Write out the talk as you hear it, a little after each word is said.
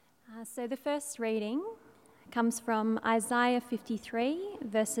So the first reading comes from Isaiah 53,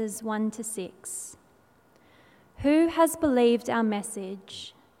 verses 1 to 6. Who has believed our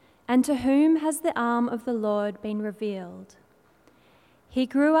message, and to whom has the arm of the Lord been revealed? He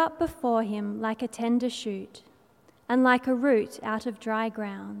grew up before him like a tender shoot, and like a root out of dry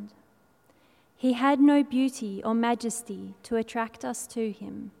ground. He had no beauty or majesty to attract us to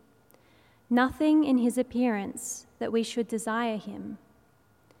him, nothing in his appearance that we should desire him.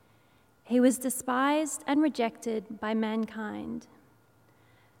 He was despised and rejected by mankind,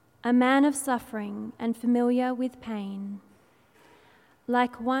 a man of suffering and familiar with pain,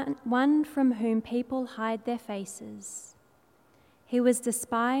 like one from whom people hide their faces. He was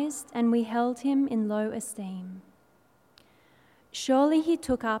despised, and we held him in low esteem. Surely he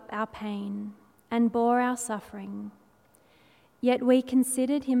took up our pain and bore our suffering, yet we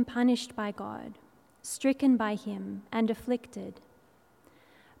considered him punished by God, stricken by him and afflicted.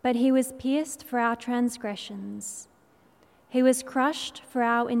 But he was pierced for our transgressions. He was crushed for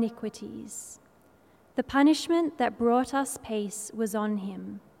our iniquities. The punishment that brought us peace was on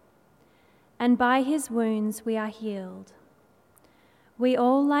him, and by his wounds we are healed. We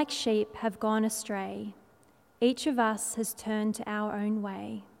all like sheep have gone astray. Each of us has turned to our own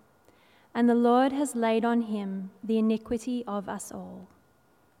way, and the Lord has laid on him the iniquity of us all.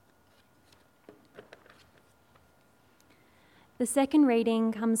 The second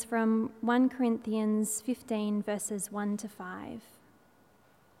reading comes from 1 Corinthians 15, verses 1 to 5.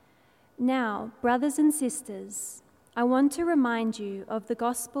 Now, brothers and sisters, I want to remind you of the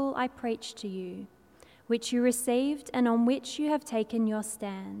gospel I preached to you, which you received and on which you have taken your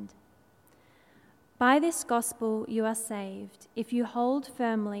stand. By this gospel you are saved, if you hold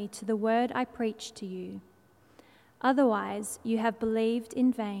firmly to the word I preached to you. Otherwise, you have believed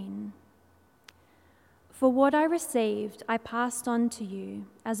in vain. For what I received, I passed on to you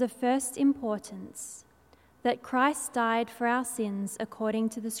as of first importance, that Christ died for our sins according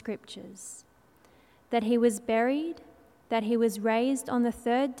to the Scriptures, that he was buried, that he was raised on the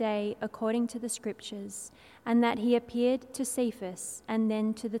third day according to the Scriptures, and that he appeared to Cephas and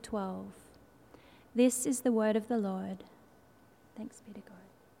then to the 12. This is the word of the Lord. Thanks be to God.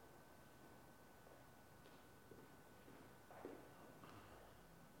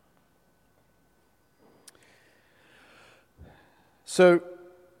 So,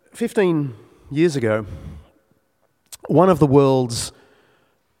 15 years ago, one of the world's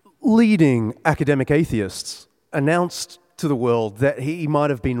leading academic atheists announced to the world that he might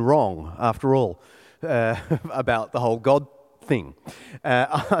have been wrong, after all, about the whole God thing.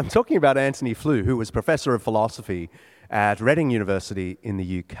 I'm talking about Antony Flew, who was professor of philosophy at Reading University in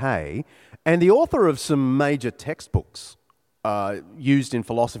the UK, and the author of some major textbooks used in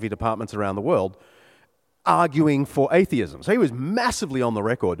philosophy departments around the world, arguing for atheism. So he was massively on the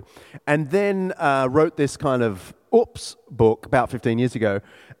record, and then wrote this kind of book about 15 years ago,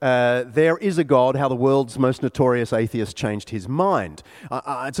 There Is a God, How the World's Most Notorious Atheist Changed His Mind.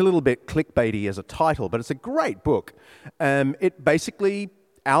 It's a little bit clickbaity as a title, but it's a great book. It basically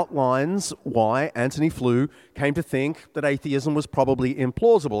outlines why Antony Flew came to think that atheism was probably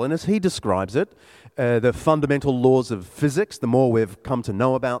implausible. And as he describes it, the fundamental laws of physics, the more we've come to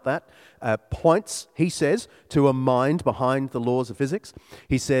know about that, points, he says, to a mind behind the laws of physics.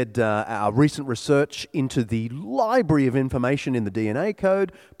 He said our recent research into the library of information in the DNA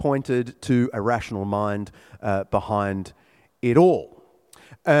code pointed to a rational mind behind it all.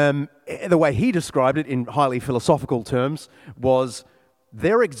 The way he described it in highly philosophical terms was,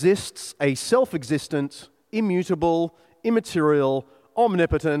 there exists a self-existent, immutable, immaterial,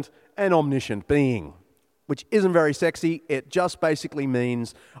 omnipotent, and omniscient being, which isn't very sexy. It just basically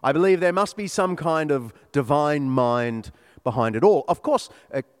means, I believe there must be some kind of divine mind behind it all. Of course,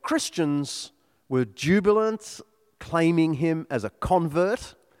 Christians were jubilant, claiming him as a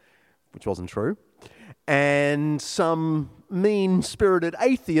convert, which wasn't true. And some mean-spirited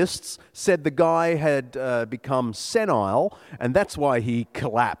atheists said the guy had become senile, and that's why he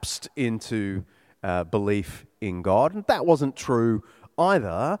collapsed into belief in God. And that wasn't true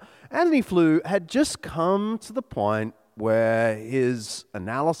either. Antony Flew had just come to the point where his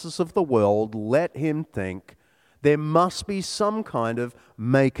analysis of the world let him think there must be some kind of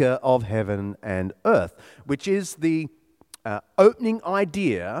maker of heaven and earth, which is the opening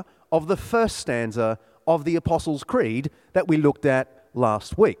idea of the first stanza of the Apostles' Creed that we looked at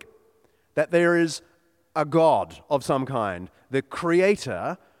last week. That there is a God of some kind, the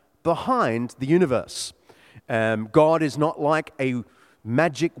creator behind the universe. God is not like a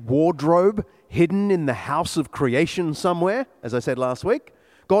magic wardrobe hidden in the house of creation somewhere, as I said last week.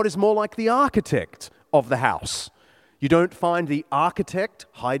 God is more like the architect of the house. You don't find the architect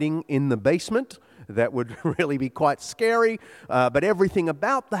hiding in the basement. That would really be quite scary. But everything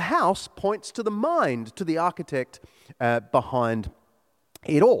about the house points to the mind, to the architect behind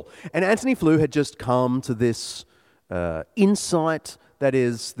it all. And Antony Flew had just come to this insight that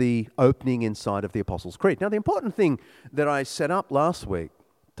is the opening inside of the Apostles' Creed. Now, the important thing that I set up last week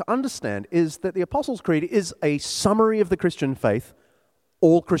to understand is that the Apostles' Creed is a summary of the Christian faith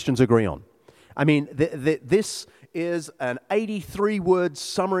all Christians agree on. I mean, this is an 83-word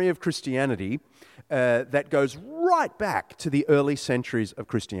summary of Christianity that goes right back to the early centuries of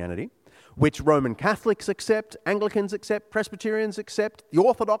Christianity, which Roman Catholics accept, Anglicans accept, Presbyterians accept, the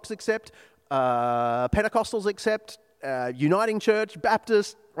Orthodox accept, Pentecostals accept, Uniting Church,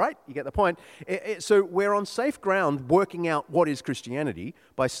 Baptist, right? You get the point. So we're on safe ground working out what is Christianity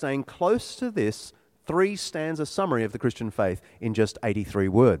by staying close to this 3-stanza summary of the Christian faith in just 83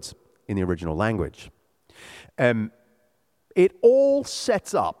 words in the original language. It all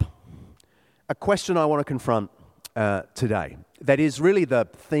sets up a question I want to confront today. That is really the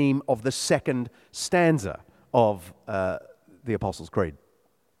theme of the second stanza of the Apostles' Creed.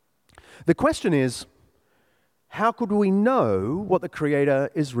 The question is, how could we know what the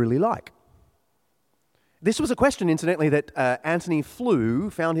Creator is really like? This was a question, incidentally, that Antony Flew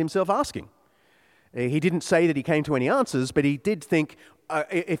found himself asking. He didn't say that he came to any answers, but he did think,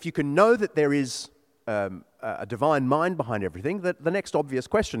 if you can know that there is a divine mind behind everything, that the next obvious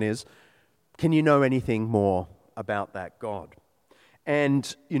question is, can you know anything more about that God?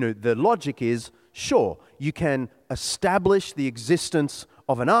 And, the logic is, sure, you can establish the existence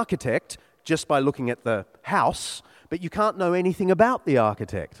of an architect just by looking at the house, but you can't know anything about the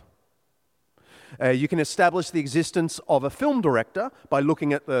architect. You can establish the existence of a film director by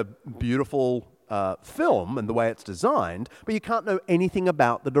looking at the beautiful film and the way it's designed, but you can't know anything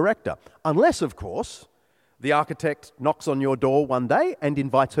about the director. Unless, of course, the architect knocks on your door one day and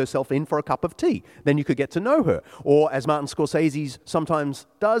invites herself in for a cup of tea. Then you could get to know her. Or, as Martin Scorsese sometimes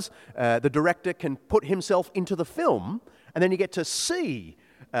does, the director can put himself into the film, and then you get to see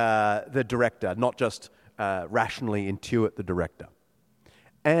the director, not just rationally intuit the director.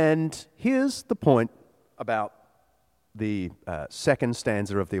 And here's the point about the second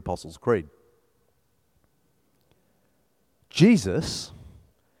stanza of the Apostles' Creed. Jesus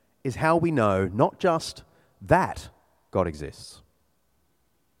is how we know not just that God exists,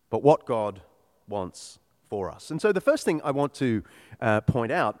 but what God wants for us. And so the first thing I want to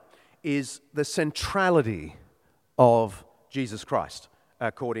point out is the centrality of Jesus Christ.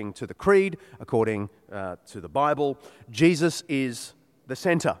 According to the Creed, according to the Bible, Jesus is the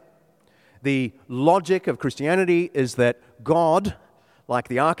center. The logic of Christianity is that God, like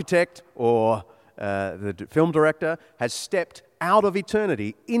the architect or the film director, has stepped out of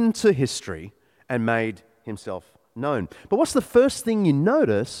eternity into history and made himself known. But what's the first thing you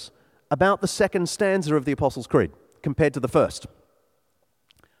notice about the second stanza of the Apostles' Creed compared to the first?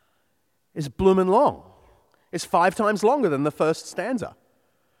 It's bloomin' long. It's 5 times longer than the first stanza.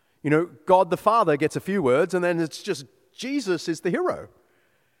 God the Father gets a few words, and then it's just Jesus is the hero.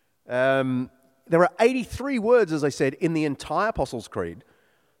 There are 83 words, as I said, in the entire Apostles' Creed.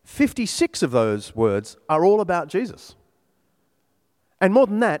 56 of those words are all about Jesus. And more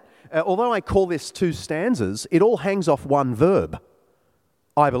than that, although I call this 2 stanzas, it all hangs off one verb,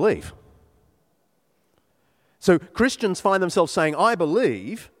 I believe. So Christians find themselves saying, I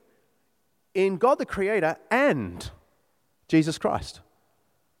believe in God the Creator and Jesus Christ.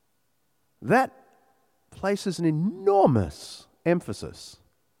 That places an enormous emphasis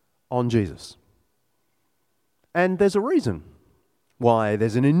on Jesus. And there's a reason why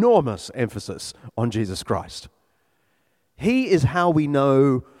there's an enormous emphasis on Jesus Christ. He is how we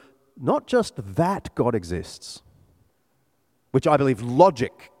know not just that God exists, which I believe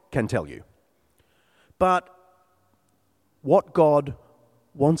logic can tell you, but what God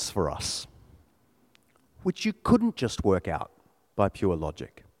wants for us, which you couldn't just work out by pure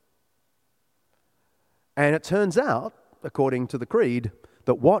logic. And it turns out, according to the Creed,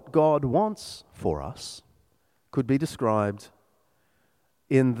 that what God wants for us could be described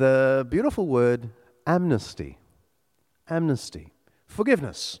in the beautiful word amnesty. Amnesty.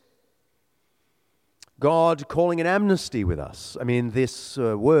 Forgiveness. God calling an amnesty with us. I mean, this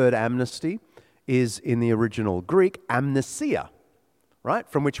word amnesty is in the original Greek amnesia, right?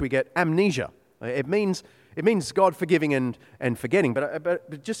 From which we get amnesia. It means God forgiving and forgetting.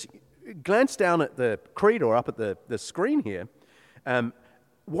 But just glance down at the Creed or up at the screen here.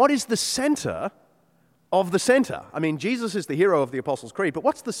 What is the center of the center? I mean, Jesus is the hero of the Apostles' Creed, but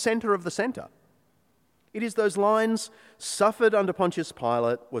what's the center of the center? It is those lines: suffered under Pontius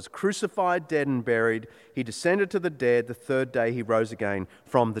Pilate, was crucified, dead and buried. He descended to the dead. The third day he rose again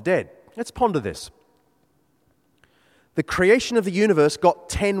from the dead. Let's ponder this. The creation of the universe got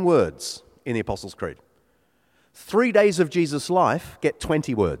 10 words in the Apostles' Creed. 3 days of Jesus' life get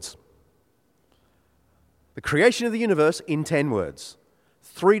 20 words. The creation of the universe in 10 words.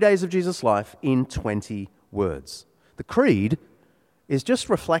 3 days of Jesus' life in 20 words. The Creed is just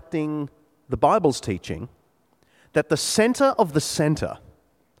reflecting the Bible's teaching that the center of the center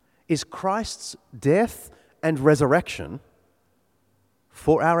is Christ's death and resurrection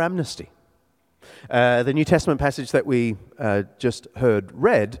for our amnesty. The New Testament passage that we just heard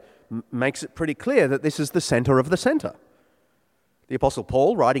read makes it pretty clear that this is the center of the center. The Apostle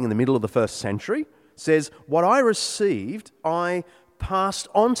Paul, writing in the middle of the first century, says, "What I received, I passed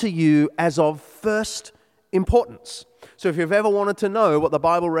on to you as of first importance." So if you've ever wanted to know what the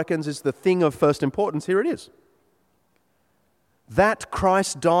Bible reckons is the thing of first importance, here it is. That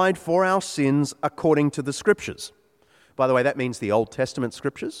Christ died for our sins according to the Scriptures. By the way, that means the Old Testament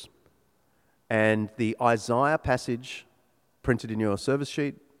Scriptures. And the Isaiah passage printed in your service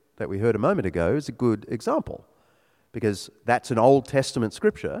sheet that we heard a moment ago is a good example, because that's an Old Testament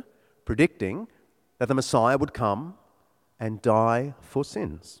scripture predicting that the Messiah would come and die for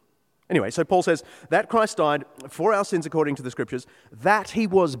sins. Anyway, so Paul says that Christ died for our sins according to the Scriptures, that he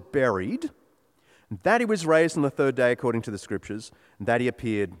was buried, that he was raised on the third day according to the Scriptures, and that he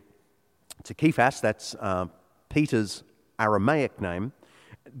appeared to Cephas, that's Peter's Aramaic name,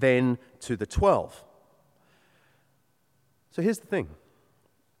 then to the 12. So here's the thing.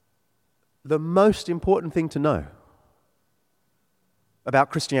 The most important thing to know about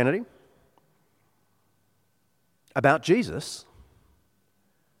Christianity, about Jesus,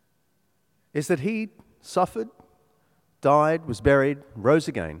 is that he suffered, died, was buried, rose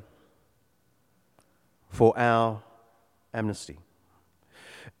again for our amnesty.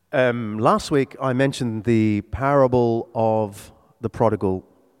 Last week I mentioned the parable of the prodigal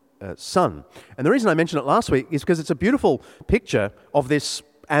son. And the reason I mentioned it last week is because it's a beautiful picture of this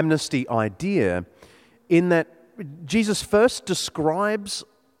amnesty idea, in that Jesus first describes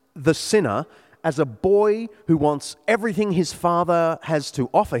the sinner as a boy who wants everything his father has to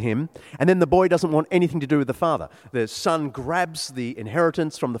offer him, and then the boy doesn't want anything to do with the father. The son grabs the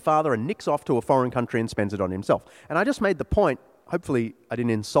inheritance from the father and nicks off to a foreign country and spends it on himself. And I just made the point, hopefully I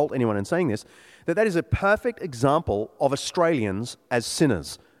didn't insult anyone in saying this, that is a perfect example of Australians as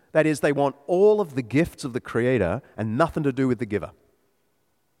sinners. That is, they want all of the gifts of the Creator and nothing to do with the giver.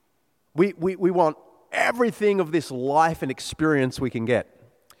 We want everything of this life and experience we can get,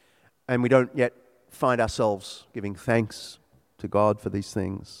 and we don't yet find ourselves giving thanks to God for these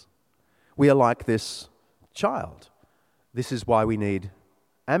things. We are like this child. This is why we need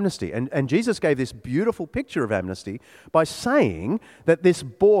amnesty. And Jesus gave this beautiful picture of amnesty by saying that this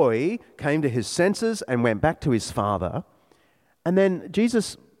boy came to his senses and went back to his father. And then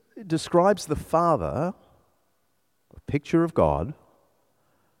Jesus describes the father, a picture of God.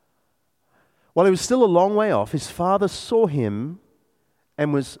 While he was still a long way off, his father saw him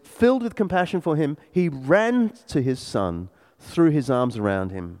and was filled with compassion for him. He ran to his son, threw his arms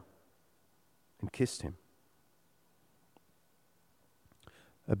around him, and kissed him.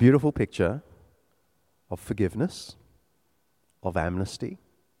 A beautiful picture of forgiveness, of amnesty.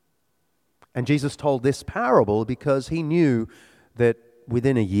 And Jesus told this parable because he knew that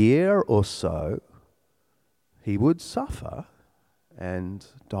within a year or so, he would suffer and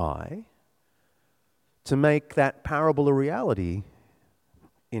die to make that parable a reality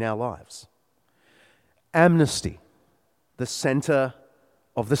in our lives. Amnesty, the center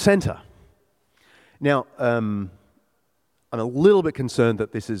of the center. Now, I'm a little bit concerned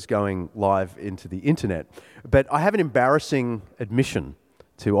that this is going live into the internet, but I have an embarrassing admission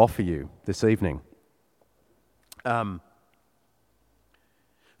to offer you this evening. For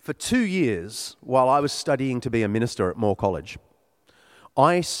 2 years, while I was studying to be a minister at Moore College,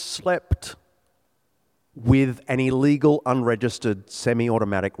 I slept with an illegal, unregistered,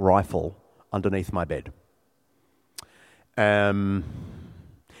 semi-automatic rifle underneath my bed. It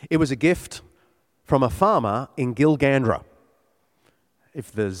was a gift from a farmer in Gilgandra.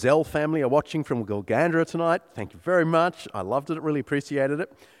 If the Zell family are watching from Gilgandra tonight, thank you very much. I loved it, really appreciated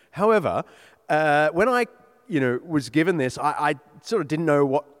it. However, when I was given this, I sort of didn't know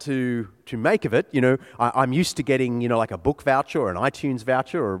what to make of it. I'm used to getting, like a book voucher or an iTunes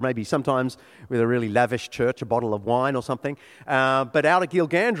voucher, or maybe sometimes with a really lavish church, a bottle of wine or something. But out of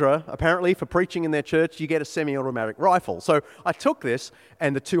Gilgandra, apparently, for preaching in their church, you get a semi-automatic rifle. So I took this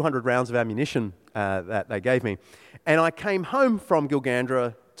and the 200 rounds of ammunition that they gave me, and I came home from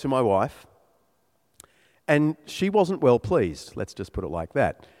Gilgandra to my wife, And she wasn't well pleased, let's just put it like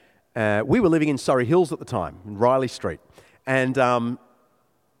that. We were living in Surrey Hills at the time, in Riley Street, and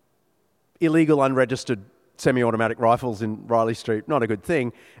illegal unregistered semi-automatic rifles in Riley Street, not a good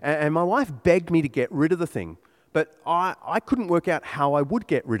thing. And my wife begged me to get rid of the thing, but I couldn't work out how I would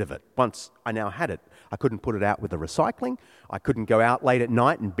get rid of it once I now had it. I couldn't put it out with the recycling. I couldn't go out late at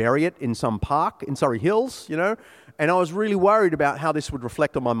night and bury it in some park in Surrey Hills, And I was really worried about how this would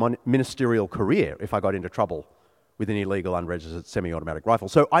reflect on my ministerial career if I got into trouble with an illegal unregistered semi-automatic rifle.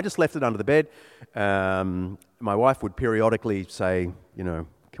 So I just left it under the bed. My wife would periodically say, can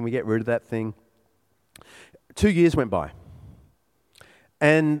we get rid of that thing? 2 years went by.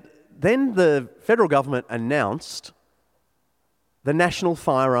 And then the federal government announced the National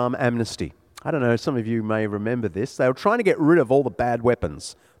Firearm Amnesty. I don't know, some of you may remember this. They were trying to get rid of all the bad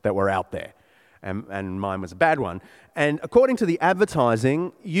weapons that were out there. And mine was a bad one. And according to the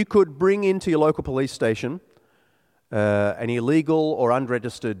advertising, you could bring into your local police station an illegal or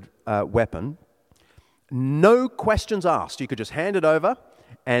unregistered weapon. No questions asked. You could just hand it over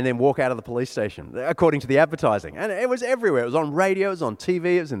and then walk out of the police station, according to the advertising. And it was everywhere. It was on radio, it was on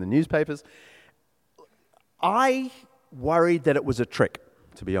TV, it was in the newspapers. I worried that it was a trick,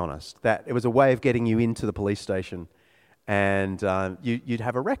 to be honest, that it was a way of getting you into the police station and you'd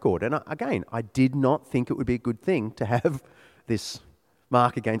have a record. And again, I did not think it would be a good thing to have this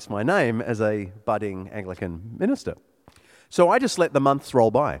mark against my name as a budding Anglican minister. So I just let the months roll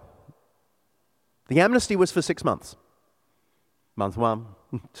by. The amnesty was for 6 months. Month 1,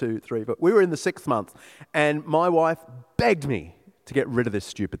 2, 3, but we were in the 6th month, and my wife begged me to get rid of this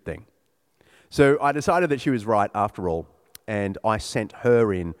stupid thing. So I decided that she was right after all, and I sent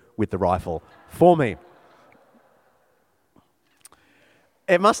her in with the rifle for me.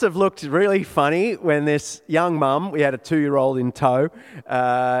 It must have looked really funny when this young mum, we had a 2-year-old in tow,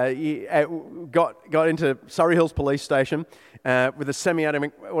 got into Surrey Hills Police Station with a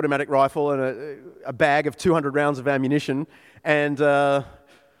semi-automatic rifle and a bag of 200 rounds of ammunition. And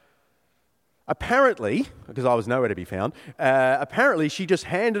apparently, because I was nowhere to be found, apparently she just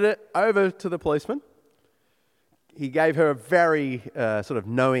handed it over to the policeman. He gave her a very sort of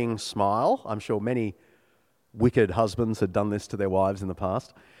knowing smile. I'm sure many wicked husbands had done this to their wives in the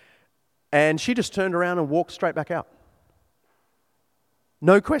past. And she just turned around and walked straight back out.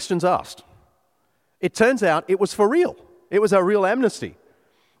 No questions asked. It turns out it was for real. It was a real amnesty.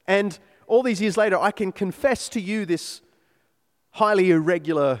 And all these years later, I can confess to you this highly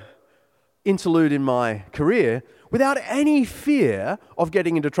irregular interlude in my career without any fear of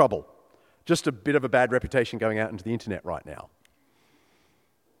getting into trouble. Just a bit of a bad reputation going out into the internet right now.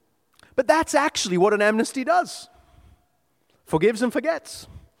 But that's actually what an amnesty does. Forgives and forgets.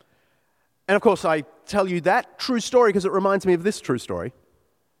 And of course, I tell you that true story because it reminds me of this true story.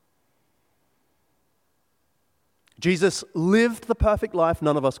 Jesus lived the perfect life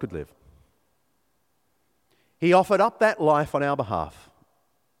none of us could live. He offered up that life on our behalf.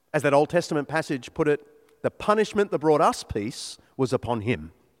 As that Old Testament passage put it, the punishment that brought us peace was upon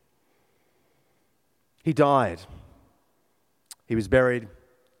him. He died. He was buried.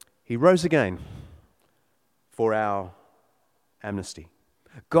 He rose again for our amnesty.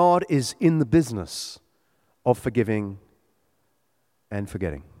 God is in the business of forgiving and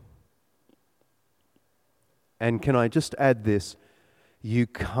forgetting. And can I just add this? You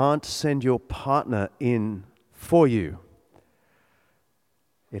can't send your partner in for you.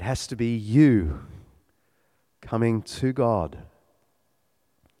 It has to be you coming to God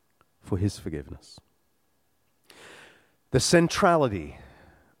for his forgiveness. The centrality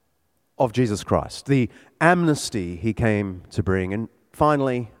of Jesus Christ, the amnesty he came to bring, and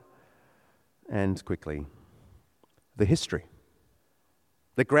finally and quickly, the history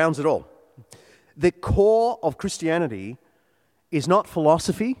that grounds it all. The core of Christianity is not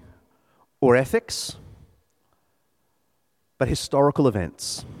philosophy or ethics, but historical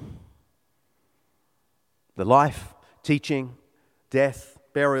events. The life, teaching, death,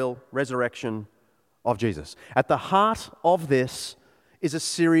 burial, resurrection of Jesus. At the heart of this is a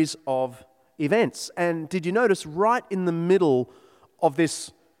series of events. And did you notice right in the middle of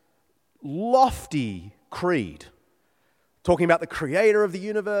this lofty creed, talking about the creator of the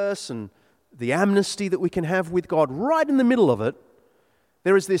universe and the amnesty that we can have with God, right in the middle of it,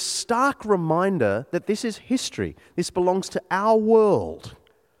 there is this stark reminder that this is history. This belongs to our world.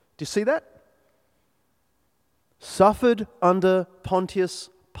 Do you see that? Suffered under Pontius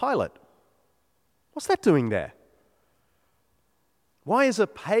Pilate. What's that doing there? Why is a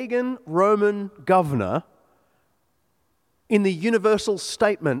pagan Roman governor in the universal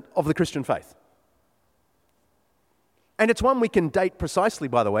statement of the Christian faith? And it's one we can date precisely,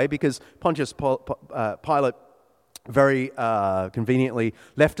 by the way, because Pontius Pilate very conveniently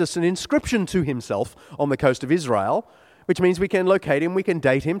left us an inscription to himself on the coast of Israel, which means we can locate him, we can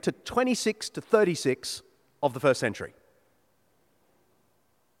date him to 26 to 36 of the first century.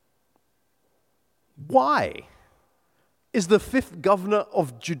 Why is the fifth governor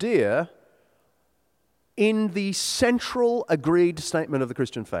of Judea in the central agreed statement of the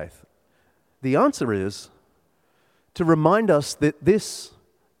Christian faith? The answer is to remind us that this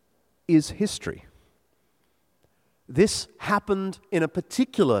is history. This happened in a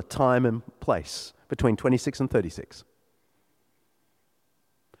particular time and place between 26 and 36.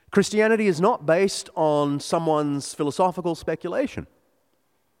 Christianity is not based on someone's philosophical speculation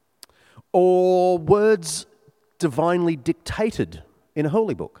or words divinely dictated in a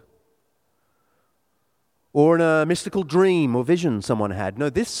holy book or in a mystical dream or vision someone had. No,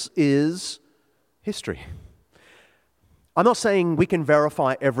 this is history. I'm not saying we can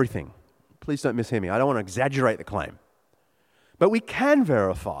verify everything. Please don't mishear me. I don't want to exaggerate the claim. But we can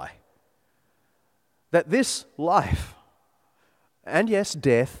verify that this life, and yes,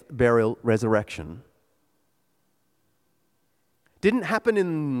 death, burial, resurrection, didn't happen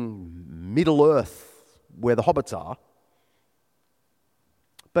in Middle Earth where the hobbits are,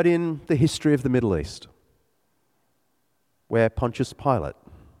 but in the history of the Middle East, where Pontius Pilate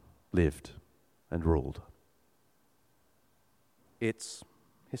lived and ruled. It's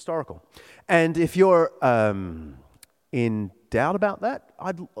historical. And if you're in doubt about that,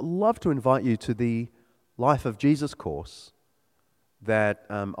 I'd love to invite you to the Life of Jesus course that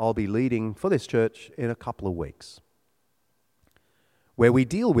I'll be leading for this church in a couple of weeks, where we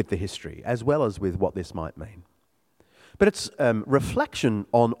deal with the history as well as with what this might mean. But it's reflection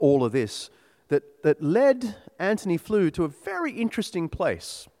on all of this that led Antony Flew to a very interesting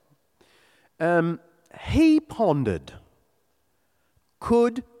place. He pondered,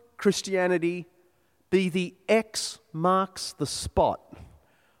 could Christianity be the X marks the spot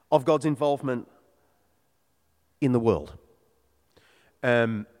of God's involvement in the world?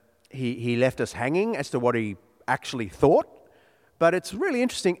 He left us hanging as to what he actually thought, but it's really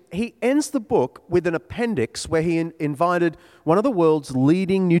interesting. He ends the book with an appendix where he invited one of the world's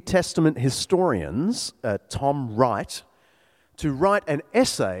leading New Testament historians, Tom Wright, to write an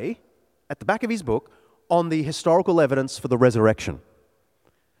essay at the back of his book on the historical evidence for the resurrection.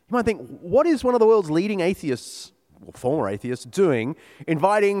 You might think, what is one of the world's leading atheists, or former atheists, doing,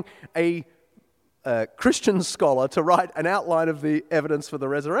 inviting a Christian scholar to write an outline of the evidence for the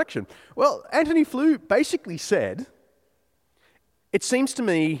resurrection? Well, Antony Flew basically said, it seems to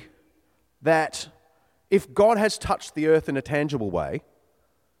me that if God has touched the earth in a tangible way,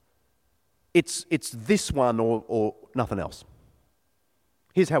 it's this one or nothing else.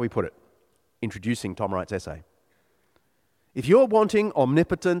 Here's how we put it, introducing Tom Wright's essay. If you're wanting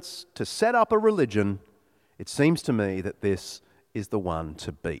omnipotence to set up a religion, it seems to me that this is the one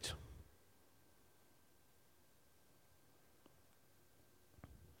to beat.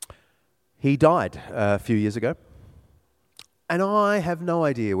 He died a few years ago, and I have no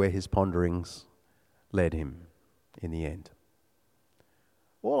idea where his ponderings led him in the end.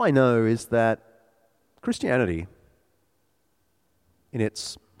 All I know is that Christianity, in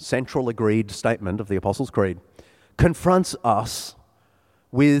its central agreed statement of the Apostles' Creed, confronts us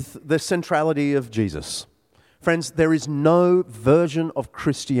with the centrality of Jesus. Friends, there is no version of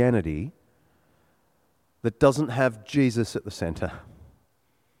Christianity that doesn't have Jesus at the center.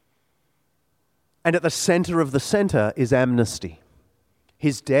 And at the center of the center is amnesty,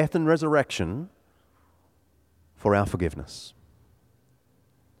 his death and resurrection for our forgiveness.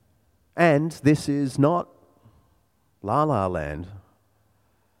 And this is not la la land.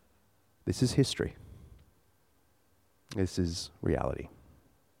 This is history. This is reality.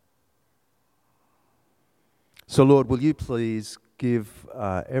 So, Lord, will you please give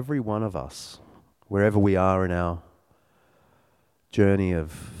every one of us, wherever we are in our journey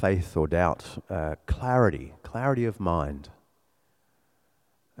of faith or doubt, clarity of mind,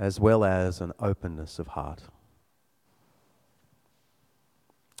 as well as an openness of heart.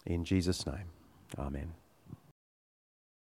 In Jesus' name, amen.